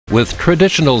With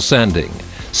traditional sanding,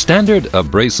 standard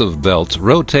abrasive belts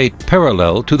rotate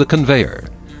parallel to the conveyor,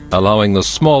 allowing the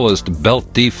smallest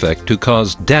belt defect to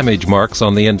cause damage marks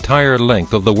on the entire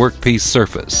length of the workpiece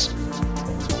surface.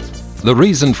 The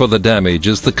reason for the damage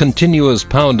is the continuous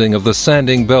pounding of the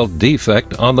sanding belt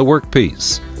defect on the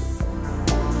workpiece.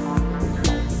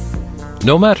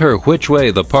 No matter which way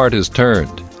the part is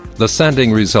turned, the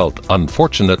sanding result,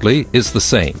 unfortunately, is the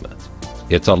same.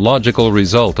 It's a logical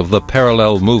result of the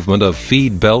parallel movement of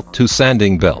feed belt to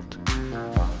sanding belt.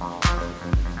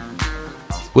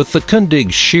 With the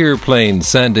KUNDIG shear plane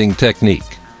sanding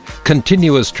technique,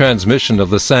 continuous transmission of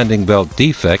the sanding belt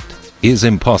defect is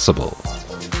impossible.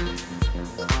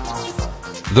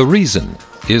 The reason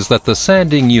is that the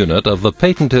sanding unit of the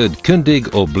patented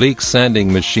KUNDIG oblique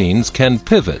sanding machines can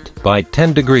pivot by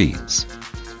 10 degrees.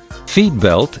 Feed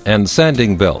belt and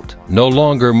sanding belt no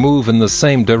longer move in the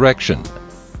same direction.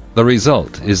 The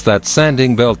result is that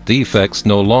sanding belt defects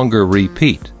no longer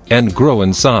repeat and grow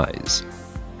in size.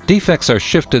 Defects are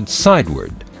shifted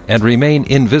sideward and remain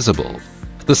invisible.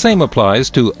 The same applies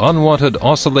to unwanted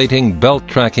oscillating belt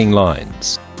tracking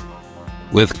lines.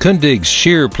 With KUNDIG's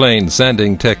shear plane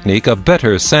sanding technique, a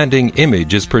better sanding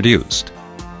image is produced.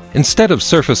 Instead of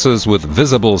surfaces with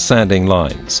visible sanding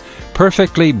lines,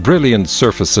 perfectly brilliant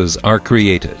surfaces are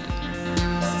created.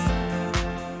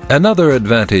 Another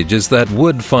advantage is that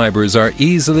wood fibers are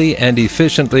easily and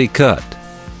efficiently cut,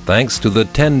 thanks to the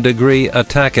 10-degree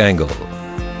attack angle.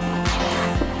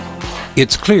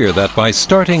 It's clear that by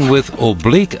starting with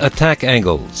oblique attack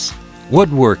angles,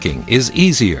 woodworking is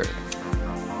easier.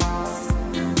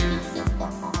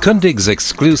 KUNDIG's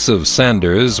exclusive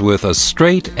sanders with a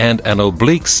straight and an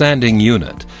oblique sanding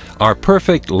unit are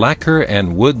perfect lacquer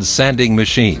and wood sanding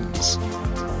machines.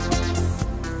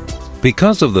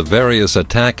 Because of the various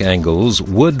attack angles,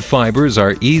 wood fibers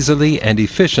are easily and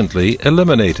efficiently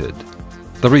eliminated.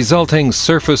 The resulting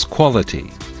surface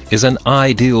quality is an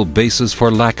ideal basis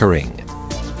for lacquering.